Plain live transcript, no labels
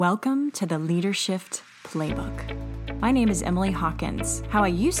Welcome to the Leadership Playbook. My name is Emily Hawkins. How I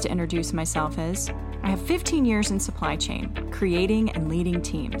used to introduce myself is, I have 15 years in supply chain, creating and leading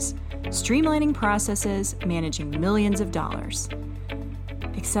teams, streamlining processes, managing millions of dollars.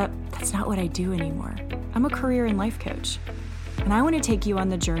 Except that's not what I do anymore. I'm a career and life coach. And I want to take you on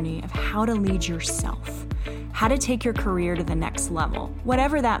the journey of how to lead yourself, how to take your career to the next level,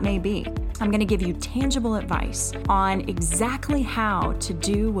 whatever that may be. I'm going to give you tangible advice on exactly how to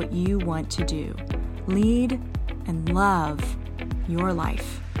do what you want to do. Lead and love your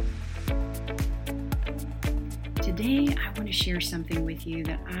life. Today, I want to share something with you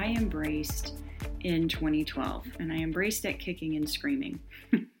that I embraced in 2012, and I embraced it kicking and screaming.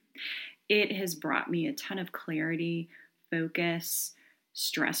 It has brought me a ton of clarity, focus,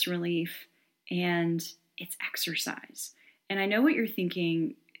 stress relief, and it's exercise. And I know what you're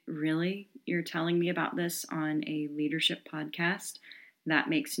thinking, really? You're telling me about this on a leadership podcast? That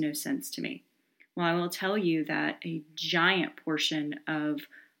makes no sense to me. Well, I will tell you that a giant portion of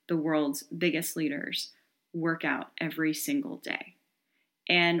the world's biggest leaders work out every single day.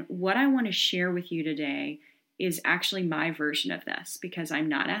 And what I want to share with you today is actually my version of this, because I'm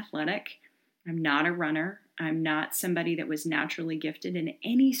not athletic, I'm not a runner, I'm not somebody that was naturally gifted in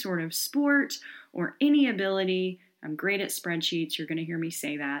any sort of sport or any ability. I'm great at spreadsheets. You're going to hear me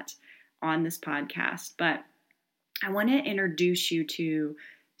say that on this podcast. But I want to introduce you to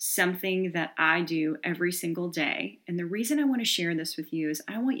something that I do every single day. And the reason I want to share this with you is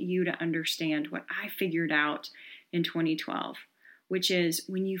I want you to understand what I figured out in 2012, which is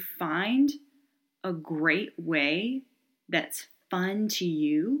when you find a great way that's fun to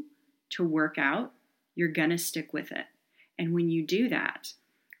you to work out, you're going to stick with it. And when you do that,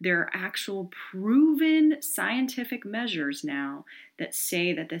 there are actual proven scientific measures now that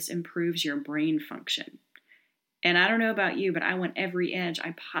say that this improves your brain function. And I don't know about you, but I want every edge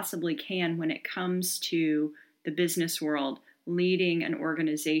I possibly can when it comes to the business world, leading an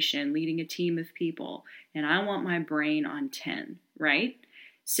organization, leading a team of people. And I want my brain on 10, right?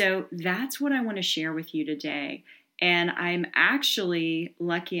 So that's what I want to share with you today. And I'm actually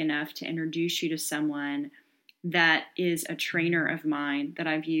lucky enough to introduce you to someone that is a trainer of mine that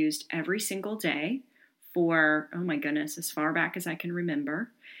I've used every single day for, oh my goodness, as far back as I can remember.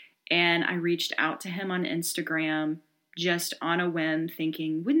 And I reached out to him on Instagram just on a whim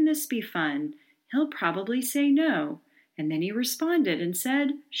thinking, wouldn't this be fun? He'll probably say no. And then he responded and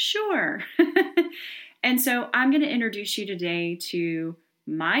said, sure. And so I'm going to introduce you today to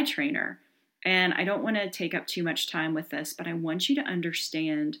my trainer. And I don't want to take up too much time with this, but I want you to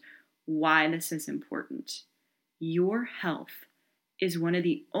understand why this is important. Your health is one of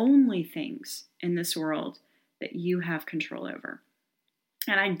the only things in this world that you have control over.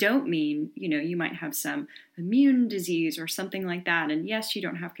 And I don't mean, you might have some immune disease or something like that. And yes, you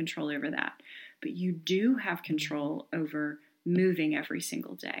don't have control over that. But you do have control over moving every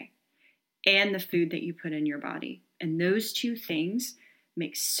single day and the food that you put in your body. And those two things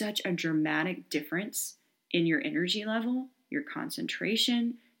make such a dramatic difference in your energy level, your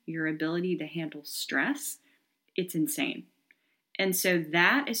concentration, your ability to handle stress. It's insane. And so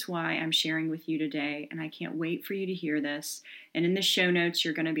that is why I'm sharing with you today, and I can't wait for you to hear this. And in the show notes,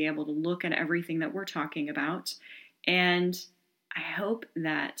 you're going to be able to look at everything that we're talking about. And I hope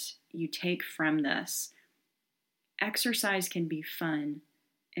that you take from this, exercise can be fun,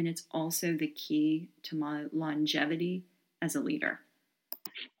 and it's also the key to my longevity as a leader.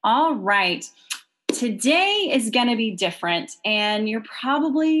 All right. Today is going to be different, and you're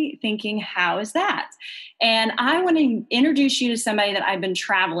probably thinking, how is that? And I want to introduce you to somebody that I've been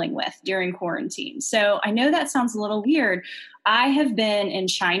traveling with during quarantine. So I know that sounds a little weird. I have been in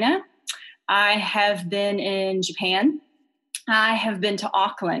China. I have been in Japan. I have been to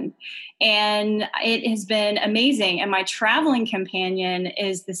Auckland, and it has been amazing. And my traveling companion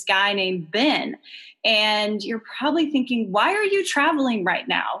is this guy named Ben. And you're probably thinking, why are you traveling right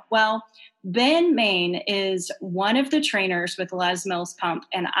now? Well, Ben Main is one of the trainers with Les Mills Pump,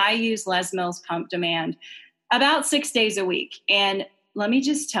 and I use Les Mills Pump Demand about 6 days a week. And let me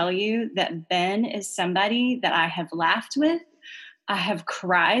just tell you that Ben is somebody that I have laughed with, I have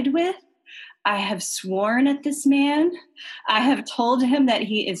cried with, I have sworn at this man, I have told him that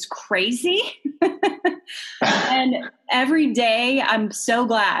he is crazy. And every day I'm so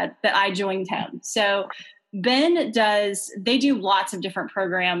glad that I joined him. So Ben they do lots of different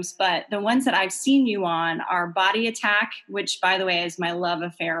programs, but the ones that I've seen you on are Body Attack, which, by the way, is my love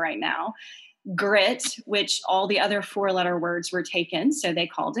affair right now. Grit, which all the other 4-letter words were taken, so they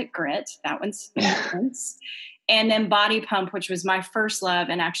called it Grit. That one's intense. And then Body Pump, which was my first love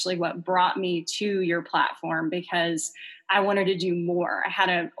and actually what brought me to your platform, because I wanted to do more. I had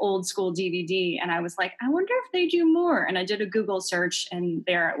an old school DVD and I was like, I wonder if they do more. And I did a Google search and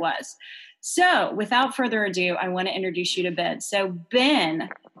there it was. So without further ado, I want to introduce you to Ben. So Ben,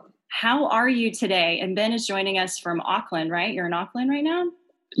 how are you today? And Ben is joining us from Auckland, right? You're in Auckland right now?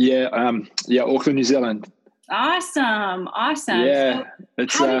 Yeah, Auckland, New Zealand. Awesome. Yeah,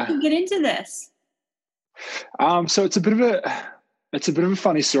 So how did you get into this? So it's a bit of a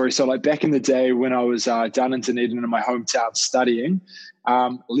funny story. So like back in the day when I was down in Dunedin in my hometown studying,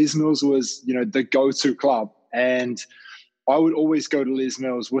 Les Mills was, the go-to club. And I would always go to Les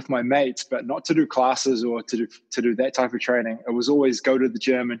Mills with my mates, but not to do classes or to do that type of training. It was always go to the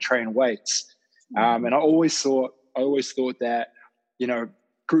gym and train weights. And I always thought that,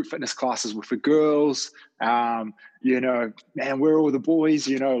 group fitness classes were for girls. Man, where are all the boys?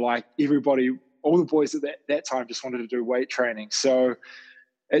 Like everybody, all the boys at that time just wanted to do weight training. So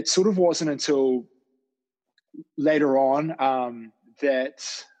it sort of wasn't until later on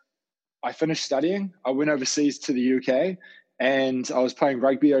that I finished studying. I went overseas to the UK and I was playing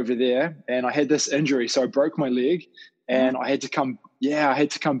rugby over there and I had this injury. So I broke my leg and I had to come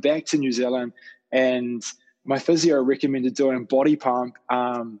back to New Zealand, and my physio recommended doing body pump,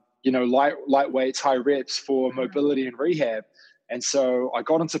 light weights, high reps for mobility and rehab. And so I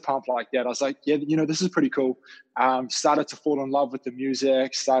got into pump like that. I was like, yeah, this is pretty cool. Started to fall in love with the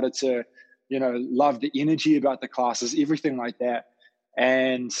music, started to, love the energy about the classes, everything like that.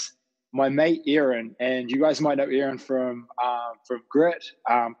 And my mate Erin, and you guys might know Erin from Grit,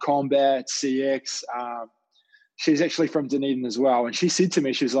 Combat, CX. She's actually from Dunedin as well, and she said to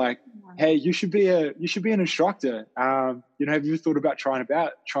me, she's like, "Hey, you should be an instructor. Have you thought about trying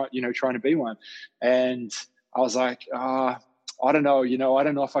to be one?" And I was like, I don't know. I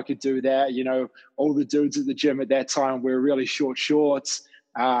don't know if I could do that. All the dudes at the gym at that time wear really short shorts.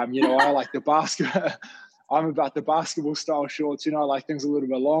 I like the basket. I'm about the basketball style shorts, I like things a little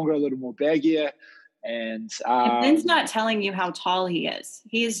bit longer, a little more baggier. And Ben's not telling you how tall he is.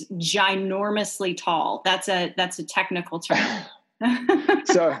 He's ginormously tall. That's a technical term.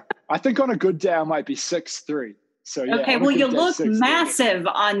 So I think on a good day I might be 6'3". So yeah. Okay, well you look massive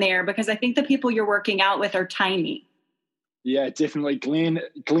on there because I think the people you're working out with are tiny. Yeah, definitely. Glenn,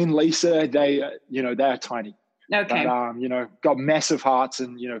 Lisa, they are tiny. Okay. But, got massive hearts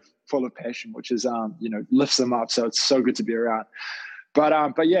and, full of passion, which is, lifts them up. So it's so good to be around.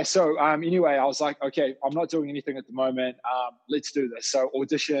 But yeah, so anyway, I was like, okay, I'm not doing anything at the moment. Let's do this. So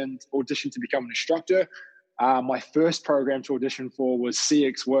auditioned to become an instructor. My first program to audition for was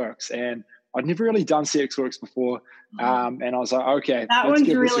CX Works, and I'd never really done CX Works before. And I was like, okay, that one's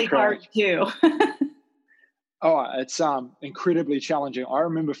really hard too. Oh, it's incredibly challenging. I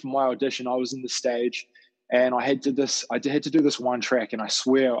remember from my audition, I was in the stage and I had to do this one track, and I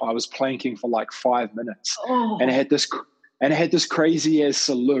swear I was planking for like 5 minutes. And it had this crazy ass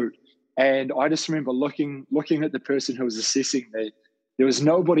salute. And I just remember looking at the person who was assessing me. There was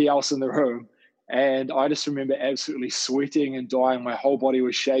nobody else in the room. And I just remember absolutely sweating and dying. My whole body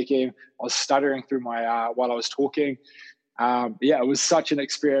was shaking. I was stuttering through my while I was talking. It was such an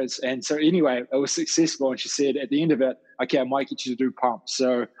experience. And so anyway, it was successful. And she said at the end of it, okay, I might get you to do pump.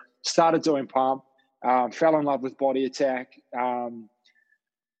 So started doing pump, fell in love with Body Attack, got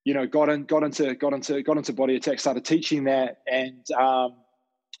into Body Attack, started teaching that. And,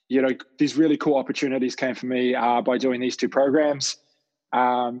 these really cool opportunities came for me by doing these two programs.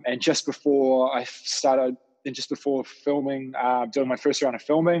 And just before filming, doing my first round of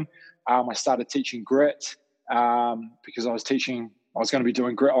filming, I started teaching Grit. Because I was going to be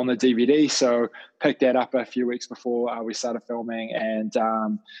doing Grit on the DVD. So picked that up a few weeks before we started filming. And,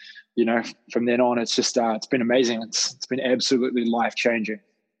 from then on, it's just, it's been amazing. It's been absolutely life-changing.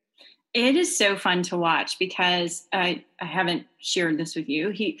 It is so fun to watch because I haven't shared this with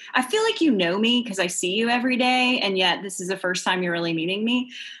you. I feel like you know me because I see you every day, and yet this is the first time you're really meeting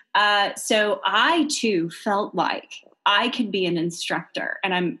me. So I too felt like I could be an instructor,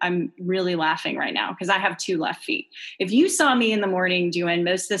 and I'm really laughing right now because I have 2 left feet. If you saw me in the morning doing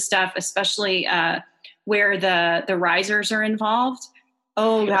most of this stuff, especially where the risers are involved,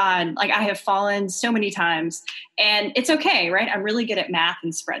 oh God, like I have fallen so many times, and it's okay, right? I'm really good at math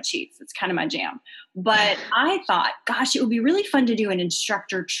and spreadsheets. It's kind of my jam. But I thought, gosh, it would be really fun to do an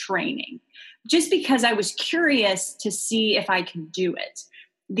instructor training just because I was curious to see if I could do it.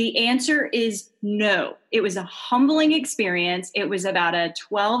 The answer is no. It was a humbling experience. It was about a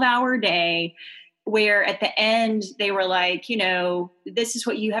 12-hour day where at the end they were like, this is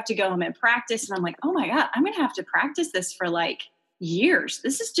what you have to go home and practice. And I'm like, oh my God, I'm going to have to practice this for like years.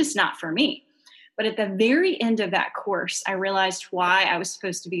 This is just not for me. But at the very end of that course, I realized why I was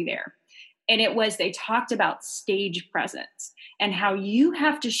supposed to be there. And they talked about stage presence and how you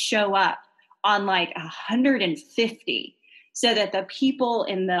have to show up on like 150 so that the people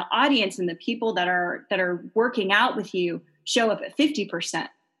in the audience and the people that are working out with you show up at 50%.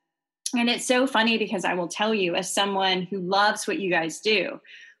 And it's so funny because I will tell you, as someone who loves what you guys do,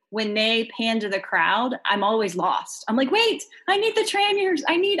 when they pan to the crowd, I'm always lost. I'm like, wait, I need the trainers.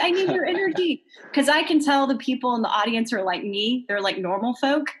 I need your energy. Because I can tell the people in the audience are like me. They're like normal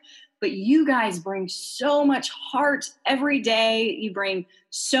folk. But you guys bring so much heart every day. You bring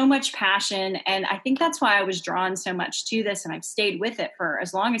so much passion. And I think that's why I was drawn so much to this. And I've stayed with it for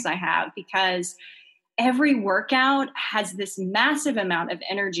as long as I have, because every workout has this massive amount of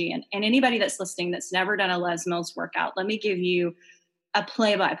energy. And anybody that's listening that's never done a Les Mills workout, let me give you a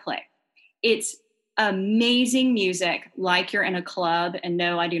play-by-play. It's amazing music, like you're in a club. And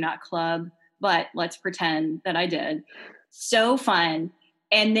no, I do not club, but let's pretend that I did. So fun.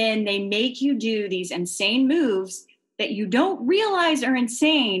 And then they make you do these insane moves that you don't realize are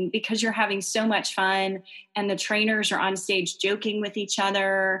insane because you're having so much fun. And the trainers are on stage joking with each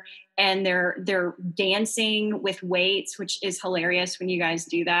other, and they're dancing with weights, which is hilarious when you guys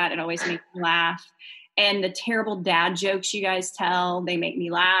do that. It always makes me laugh. And the terrible dad jokes you guys tell, they make me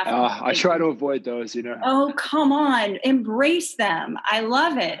laugh. I try to avoid those, Oh, come on. Embrace them. I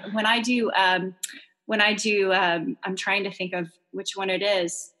love it. When I do, I'm trying to think of which one it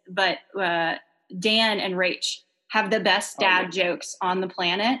is, but Dan and Rach have the best dad jokes on the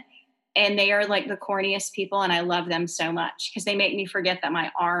planet. And they are like the corniest people. And I love them so much because they make me forget that my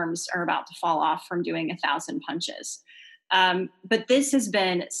arms are about to fall off from doing 1,000 punches. But this has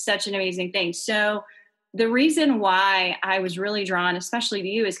been such an amazing thing. So the reason why I was really drawn, especially to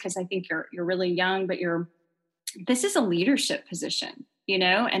you, is because I think you're really young, but this is a leadership position,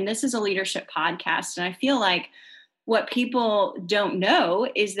 and this is a leadership podcast. And I feel like what people don't know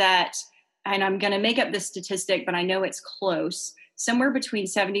is that, and I'm going to make up this statistic, but I know it's close, somewhere between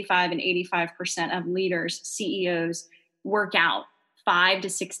 75 and 85% of leaders, CEOs, work out 5 to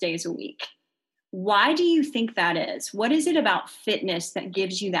 6 days a week. Why do you think that is? What is it about fitness that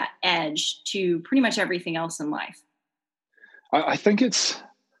gives you that edge to pretty much everything else in life? I think it's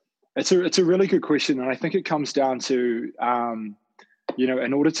a really good question. And I think it comes down to,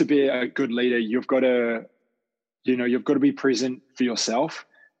 in order to be a good leader, you've got to be present for yourself.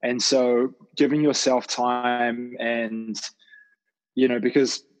 And so giving yourself time and,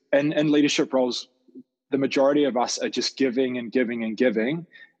 because in leadership roles, the majority of us are just giving and giving and giving.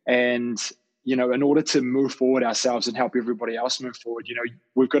 And, in order to move forward ourselves and help everybody else move forward,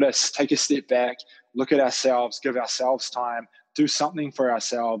 we've got to take a step back, look at ourselves, give ourselves time, do something for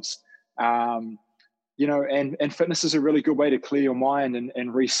ourselves. And fitness is a really good way to clear your mind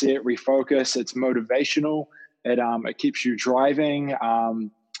and reset, refocus. It's motivational. It keeps you driving.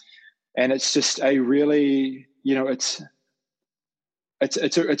 And it's just a really,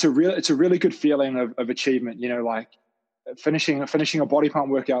 it's a really good feeling of achievement, like finishing a body pump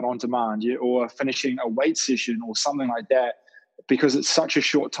workout on demand, or finishing a weight session or something like that, because it's such a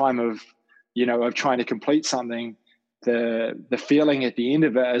short time of trying to complete something. The feeling at the end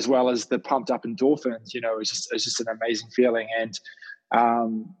of it, as well as the pumped up endorphins, is just an amazing feeling. And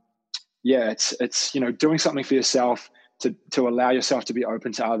it's doing something for yourself to allow yourself to be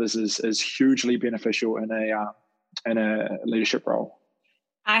open to others is hugely beneficial in a leadership role.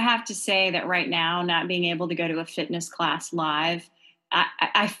 I have to say that right now, not being able to go to a fitness class live,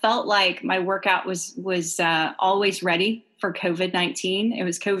 I felt like my workout was always ready for COVID-19. It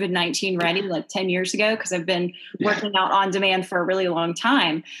was COVID-19 ready like 10 years ago, because I've been working out on demand for a really long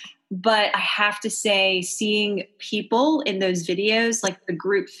time. But I have to say, seeing people in those videos, like the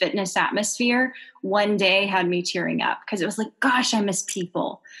group fitness atmosphere, one day had me tearing up, because it was like, gosh, I miss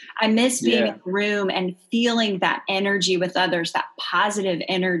people. I miss being in a room and feeling that energy with others, that positive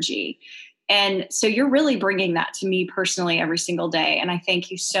energy. And so you're really bringing that to me personally every single day. And I thank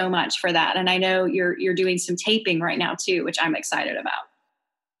you so much for that. And I know you're doing some taping right now too, which I'm excited about.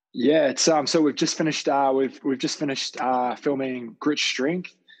 Yeah, it's so we've just finished filming Grit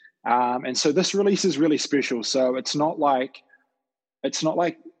Strength. And so this release is really special. So it's not like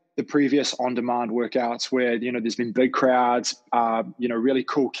the previous on-demand workouts where, there's been big crowds, really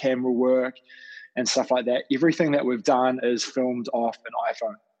cool camera work and stuff like that. Everything that we've done is filmed off an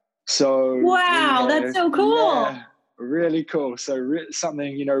iPhone. So wow, that's so cool. Yeah, really cool. So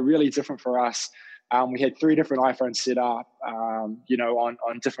something, really different for us. We had 3 different iPhones set up, on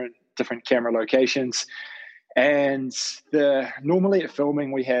different camera locations. And normally at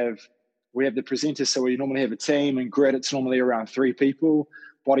filming, we have the presenters. So we normally have a team, and Grit, it's normally around 3 people,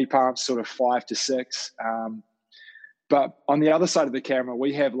 body pumps sort of 5 to 6. But on the other side of the camera,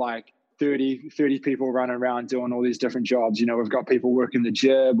 we have like 30 people running around doing all these different jobs. You know, we've got people working the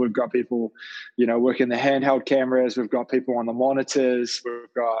jib, we've got people, you know, working the handheld cameras, we've got people on the monitors,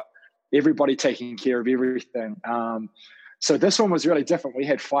 we've got everybody taking care of everything. So this one was really different. We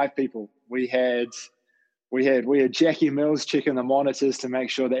had 5 people. We had Jackie Mills checking the monitors to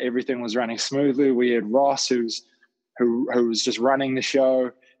make sure that everything was running smoothly. We had Ross, who was just running the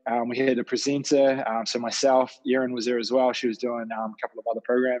show. We had a presenter, so myself. Erin was there as well. She was doing a couple of other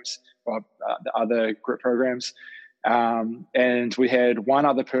programs, the other group programs. And we had one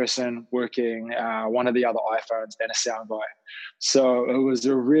other person working one of the other iPhones and a sound guy. So it was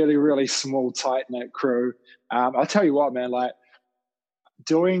a really, really small, tight-knit crew. I'll tell you what, man, like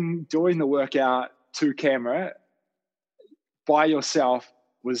doing the workout to camera by yourself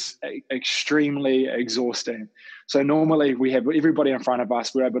was extremely exhausting. So normally we have everybody in front of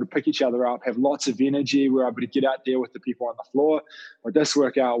us. We're able to pick each other up, have lots of energy. We're able to get out there with the people on the floor. But this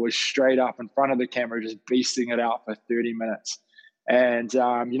workout was straight up in front of the camera, just beasting it out for 30 minutes. And, you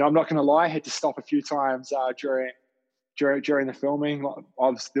know, I'm not going to lie, I had to stop a few times during the filming.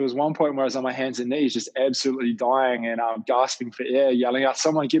 There was one point where I was on my hands and knees, just absolutely dying and gasping for air, yelling out,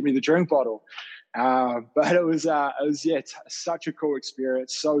 "Someone give me the drink bottle." But it was such a cool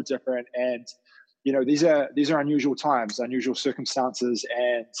experience, so different. And, you know, these are unusual times, unusual circumstances,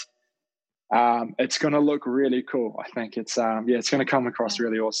 and it's going to look really cool. I think it's going to come across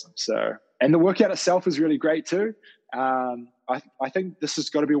really awesome. So, and the workout itself is really great too. I think this has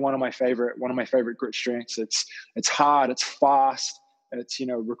got to be one of my favorite grit strengths. It's hard, it's fast, it's, you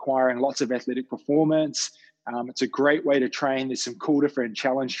know, requiring lots of athletic performance. It's a great way to train. There's some cool different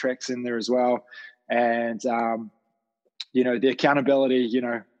challenge tracks in there as well. And, you know, the accountability, you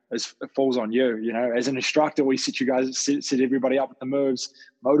know, it falls on you. You know, as an instructor, we set everybody up with the moves,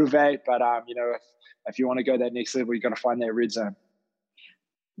 motivate. But, you know, if you want to go that next level, you got to find that red zone.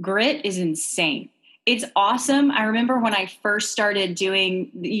 Grit is insane. It's awesome. I remember when I first started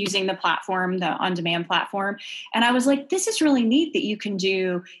using the platform, the on-demand platform, and I was like, this is really neat that you can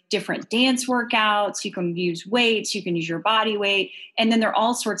do different dance workouts, you can use weights, you can use your body weight, and then there are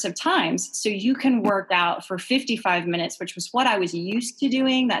all sorts of times. So you can work out for 55 minutes, which was what I was used to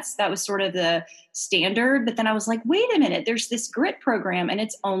doing. That was sort of the standard. But then I was like, wait a minute, there's this grit program and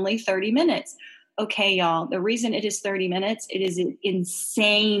it's only 30 minutes. Okay, y'all, the reason it is 30 minutes, it is an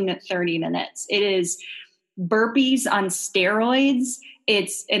insane 30 minutes. It is burpees on steroids.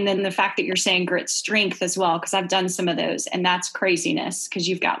 And then the fact that you're saying grit strength as well, because I've done some of those, and that's craziness because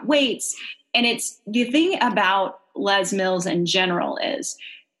you've got weights. And it's the thing about Les Mills in general is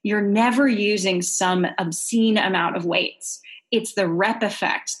you're never using some obscene amount of weights. It's the rep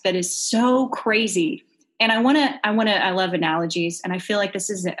effect that is so crazy. And I love analogies. And I feel like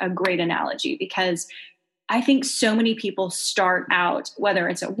this is a great analogy because I think so many people start out, whether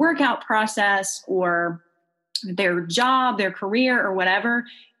it's a workout process or their job, their career or whatever,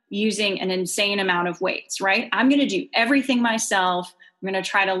 using an insane amount of weights, right? I'm going to do everything myself. I'm going to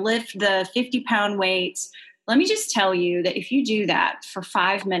try to lift the 50-pound weights. Let me just tell you that if you do that for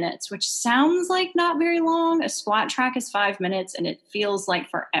 5 minutes, which sounds like not very long, a squat track is 5 minutes and it feels like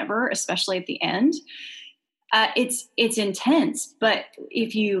forever, especially at the end. It's intense, but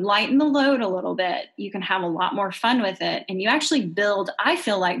if you lighten the load a little bit, you can have a lot more fun with it. And you actually build, I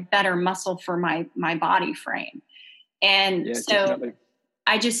feel like, better muscle for my body frame. And yeah, so definitely.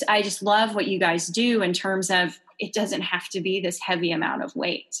 I just love what you guys do in terms of it doesn't have to be this heavy amount of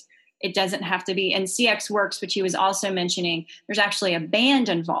weight. It doesn't have to be. And CX Works, which he was also mentioning, there's actually a band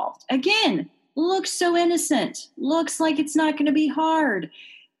involved. Again, looks so innocent, looks like it's not going to be hard.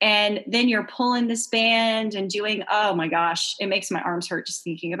 And then you're pulling this band and doing, oh my gosh, it makes my arms hurt just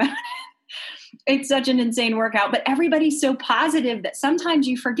thinking about it. It's such an insane workout, but everybody's so positive that sometimes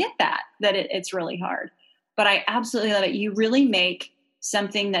you forget that it's really hard. But I absolutely love it. You really make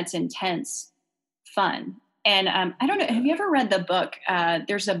something that's intense fun. And I don't know, have you ever read the book?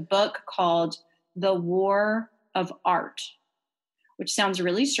 There's a book called The War of Art, which sounds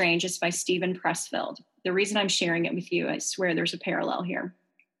really strange. It's by Steven Pressfield. The reason I'm sharing it with you, I swear there's a parallel here.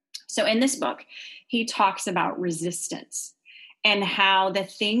 So in this book, he talks about resistance and how the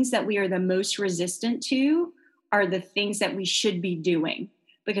things that we are the most resistant to are the things that we should be doing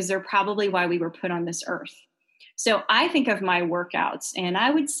because they're probably why we were put on this earth. So I think of my workouts, and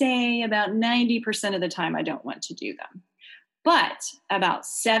I would say about 90% of the time I don't want to do them. But about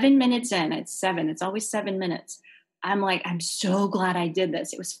 7 minutes in, it's always 7 minutes, I'm like, I'm so glad I did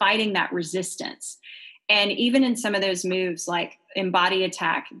this. It was fighting that resistance. And even in some of those moves, like in Body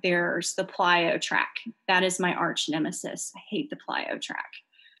Attack, there's the plyo track. That is my arch nemesis. I hate the plyo track.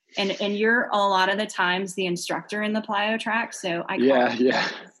 And you're a lot of the times the instructor in the plyo track. So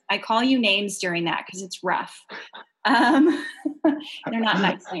I I call you names during that because it's rough. Um, they're not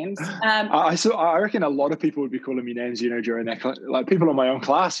nice names. I reckon a lot of people would be calling me names, during that, like people in my own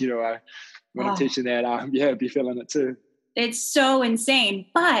class, when I'm teaching that, be feeling it too. It's so insane.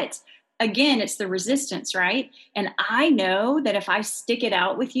 But again, it's the resistance, right? And I know that if I stick it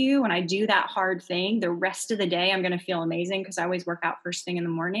out with you and I do that hard thing, the rest of the day, I'm going to feel amazing because I always work out first thing in the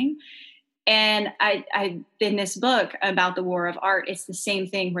morning. And I in this book about the war of art, it's the same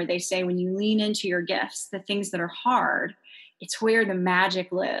thing where they say when you lean into your gifts, the things that are hard, it's where the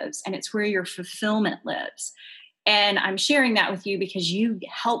magic lives and it's where your fulfillment lives. And I'm sharing that with you because you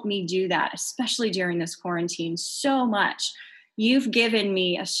helped me do that, especially during this quarantine, so much. You've given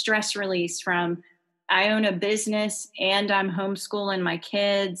me a stress release from I own a business and I'm homeschooling my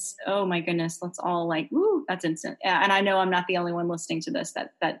kids. Oh my goodness, let's all woo, that's instant. And I know I'm not the only one listening to this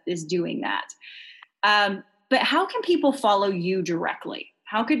that is doing that. But how can people follow you directly?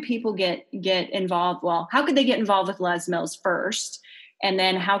 How could people get involved? Well, how could they get involved with Les Mills first? And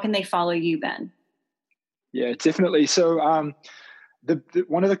then how can they follow you, Ben? Yeah, definitely. So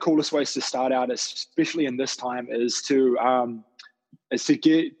one of the coolest ways to start out, especially in this time, is to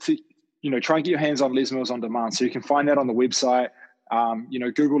try and get your hands on Les Mills on Demand. So you can find that on the website.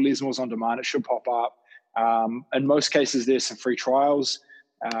 Google Les Mills on Demand; it should pop up. In most cases, there's some free trials.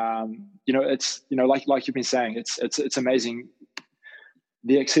 It's like you've been saying, it's amazing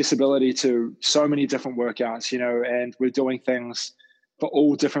the accessibility to so many different workouts. And we're doing things for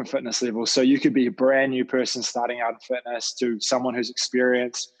all different fitness levels. So you could be a brand new person starting out in fitness to someone who's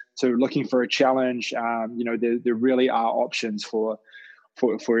experienced to looking for a challenge. There really are options for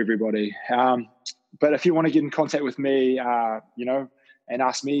everybody. But if you want to get in contact with me, and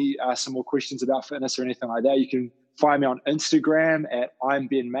ask me some more questions about fitness or anything like that, you can find me on Instagram at I'm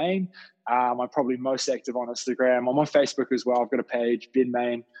Ben Main. I'm probably most active on Instagram. I'm on Facebook as well. I've got a page, Ben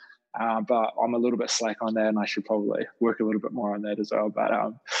Main. But I'm a little bit slack on that, and I should probably work a little bit more on that as well.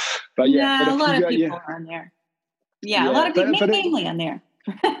 But yeah, a lot of people are on there. Yeah, a lot of people, mainly on there.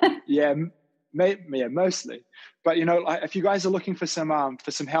 Yeah, mostly. But if you guys are looking for some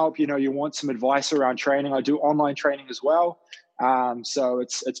help, you want some advice around training, I do online training as well. So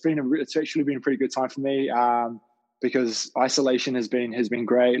it's actually been a pretty good time for me. Because isolation has been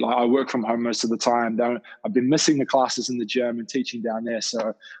great. Like I work from home most of the time. I've been missing the classes in the gym and teaching down there.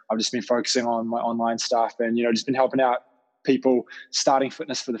 So I've just been focusing on my online stuff and, just been helping out people starting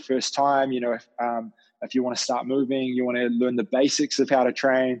fitness for the first time. If you want to start moving, you want to learn the basics of how to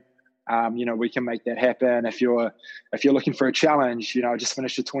train, we can make that happen. If you're looking for a challenge, I just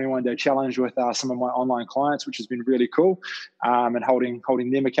finished a 21-day challenge with some of my online clients, which has been really cool, and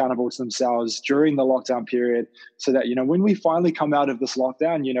holding them accountable to themselves during the lockdown period so that, when we finally come out of this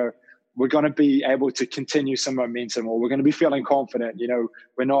lockdown, we're going to be able to continue some momentum, or we're going to be feeling confident.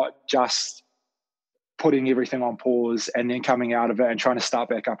 We're not just putting everything on pause and then coming out of it and trying to start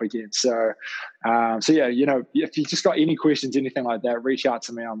back up again. So yeah, if you just got any questions, anything like that, reach out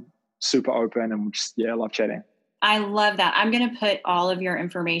to me. I'm super open and just, love chatting. I love that. I'm going to put all of your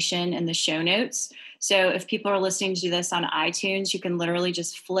information in the show notes. So if people are listening to this on iTunes, you can literally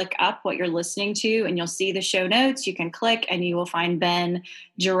just flick up what you're listening to and you'll see the show notes. You can click and you will find Ben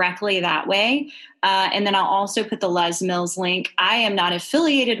directly that way. And then I'll also put the Les Mills link. I am not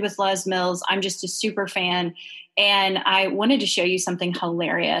affiliated with Les Mills. I'm just a super fan. And I wanted to show you something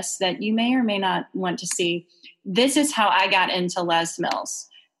hilarious that you may or may not want to see. This is how I got into Les Mills.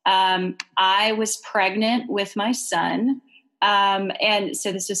 I was pregnant with my son. And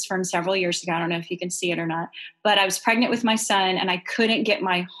so this is from several years ago. I don't know if you can see it or not, but I was pregnant with my son and I couldn't get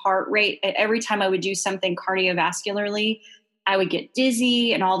my heart rate. Every time I would do something cardiovascularly, I would get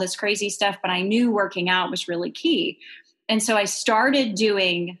dizzy and all this crazy stuff, but I knew working out was really key. And so I started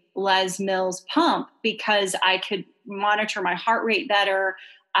doing Les Mills pump because I could monitor my heart rate better.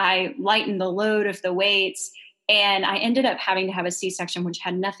 I lightened the load of the weights. And I ended up having to have a C-section, which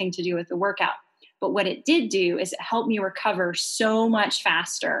had nothing to do with the workout. But what it did do is it helped me recover so much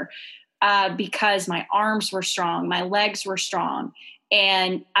faster because my arms were strong, my legs were strong,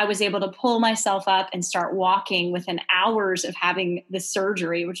 and I was able to pull myself up and start walking within hours of having the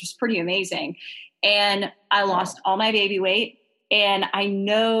surgery, which was pretty amazing. And I lost all my baby weight. And I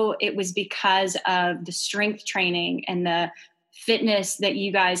know it was because of the strength training and the fitness that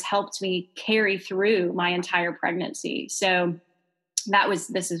you guys helped me carry through my entire pregnancy. So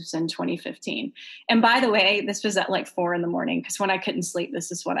this was in 2015. And by the way, this was at 4 a.m. because when I couldn't sleep,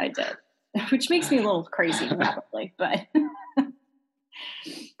 this is what I did, which makes me a little crazy probably, but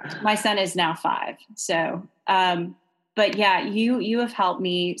my son is now 5. So, but yeah, you have helped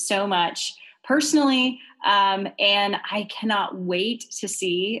me so much personally. And I cannot wait to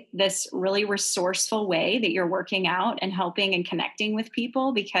see this really resourceful way that you're working out and helping and connecting with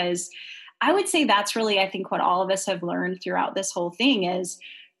people, because I would say that's really, I think, what all of us have learned throughout this whole thing is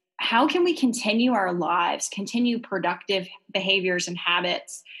how can we continue our lives, continue productive behaviors and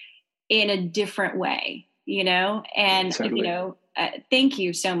habits in a different way, and, Totally. thank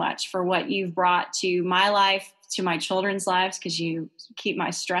you so much for what you've brought to my life, to my children's lives, because you keep my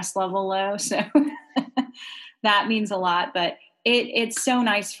stress level low. So that means a lot, but it's so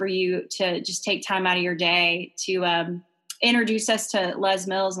nice for you to just take time out of your day to introduce us to Les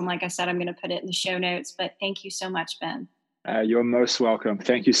Mills. And like I said, I'm going to put it in the show notes, but thank you so much, Ben. You're most welcome.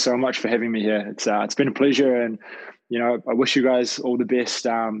 Thank you so much for having me here. It's been a pleasure, and I wish you guys all the best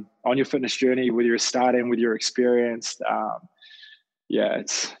on your fitness journey, whether you're starting, whether you're experienced.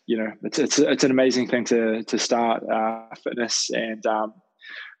 It's an amazing thing to start fitness, and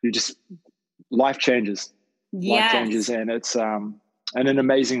you just life changes. Yes. Life changes, and it's in an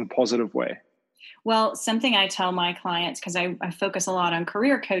amazing positive way. Well, something I tell my clients, because I focus a lot on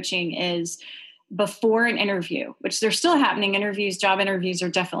career coaching, is before an interview, which they're still happening. Job interviews are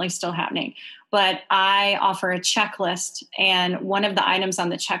definitely still happening. But I offer a checklist. And one of the items on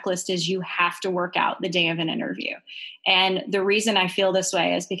the checklist is you have to work out the day of an interview. And the reason I feel this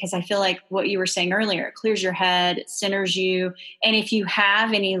way is because I feel like what you were saying earlier, it clears your head, it centers you. And if you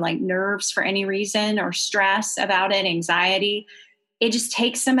have any like nerves for any reason or stress about it, anxiety, it just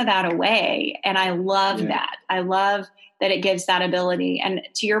takes some of that away. And I love that. I love that it gives that ability. And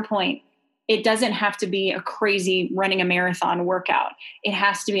to your point, it doesn't have to be a crazy running a marathon workout. It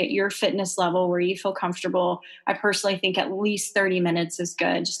has to be at your fitness level where you feel comfortable. I personally think at least 30 minutes is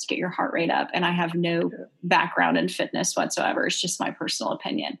good just to get your heart rate up. And I have no background in fitness whatsoever. It's just my personal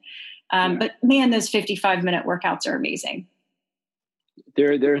opinion. But man, those 55-minute workouts are amazing.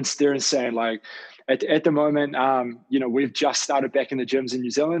 They're insane. Like at the moment, we've just started back in the gyms in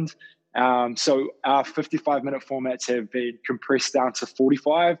New Zealand. So our 55-minute formats have been compressed down to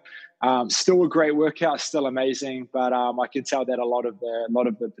 45. Still a great workout, still amazing, but I can tell that a lot of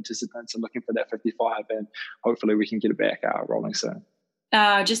the participants are looking for that 55, and hopefully we can get it back rolling soon.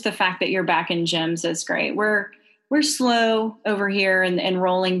 Just the fact that you're back in gyms is great. We're slow over here and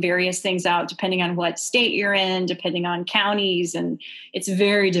rolling various things out depending on what state you're in, depending on counties, and it's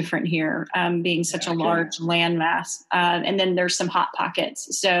very different here, being such a large landmass. And then there's some hot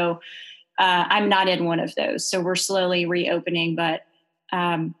pockets. So I'm not in one of those. So we're slowly reopening, but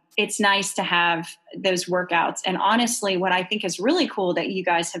it's nice to have those workouts. And honestly, what I think is really cool that you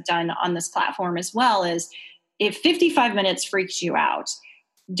guys have done on this platform as well is if 55 minutes freaks you out,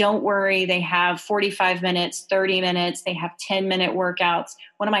 don't worry. They have 45 minutes, 30 minutes. They have 10-minute workouts.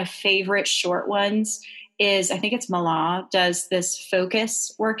 One of my favorite short ones is, I think it's Malaa, does this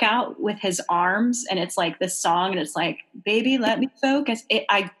focus workout with his arms. And it's like this song and it's like, baby, let me focus.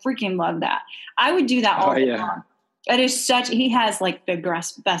 I freaking love that. I would do that all day long. It is he has like the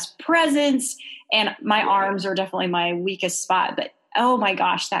best presence, and my arms are definitely my weakest spot, but oh my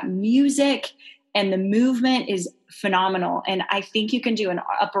gosh, that music and the movement is phenomenal. And I think you can do an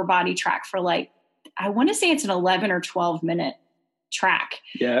upper body track for I want to say it's an 11 or 12 minute track.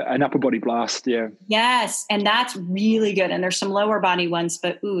 Yeah. An upper body blast. Yeah. Yes. And that's really good. And there's some lower body ones,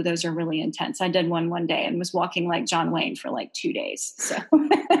 but those are really intense. I did one day and was walking like John Wayne for 2 days. So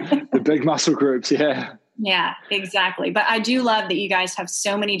the big muscle groups. Yeah. Yeah, exactly. But I do love that you guys have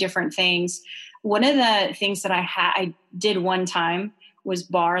so many different things. One of the things that I did one time was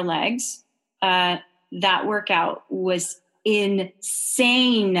bar legs. That workout was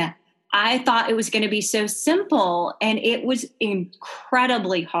insane. I thought it was going to be so simple, and it was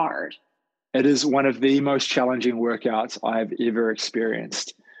incredibly hard. It is one of the most challenging workouts I've ever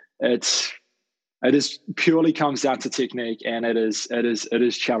experienced. It is purely comes down to technique, and it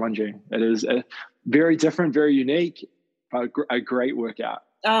is challenging. It is very different, very unique, a great workout.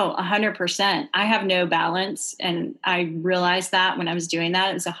 Oh, 100%. I have no balance. And I realized that when I was doing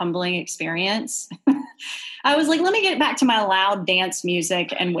that, it was a humbling experience. I was like, let me get back to my loud dance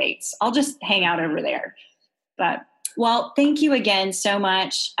music and weights. I'll just hang out over there. But well, thank you again so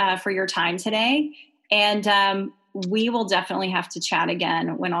much for your time today. And we will definitely have to chat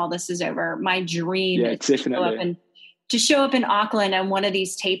again when all this is over. My dream is to show up in Auckland on one of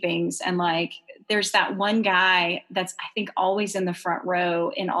these tapings, and there's that one guy that's, I think, always in the front row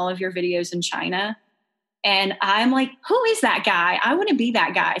in all of your videos in China. And I'm like, who is that guy? I want to be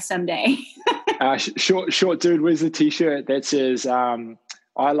that guy someday. Short dude wears a t-shirt that says,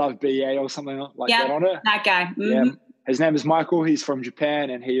 I love BA or something that on it. That guy. Mm-hmm. Yeah. His name is Michael. He's from Japan,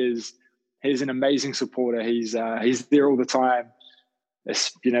 and he's an amazing supporter. He's there all the time.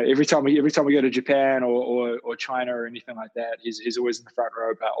 every time we go to Japan or China or anything like that, he's always in the front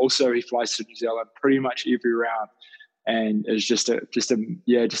row. But also he flies to New Zealand pretty much every round, and is just a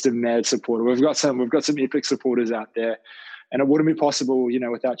mad supporter. We've got some epic supporters out there, and it wouldn't be possible,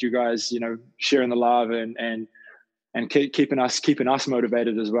 without you guys, sharing the love and keeping us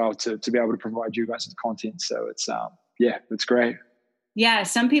motivated as well to be able to provide you guys with content. So it's great. Yeah,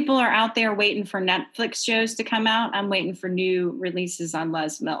 some people are out there waiting for Netflix shows to come out. I'm waiting for new releases on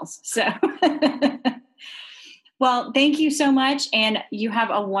Les Mills. So, well, thank you so much. And you have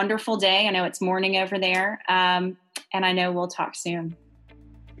a wonderful day. I know it's morning over there. And I know we'll talk soon.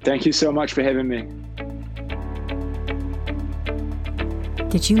 Thank you so much for having me.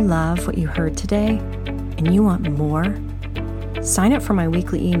 Did you love what you heard today and you want more? Sign up for my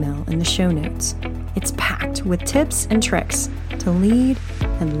weekly email in the show notes. It's packed with tips and tricks to lead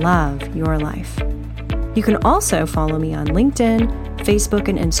and love your life. You can also follow me on LinkedIn, Facebook,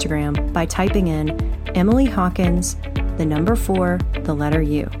 and Instagram by typing in Emily Hawkins, 4,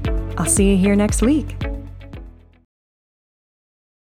 U. I'll see you here next week.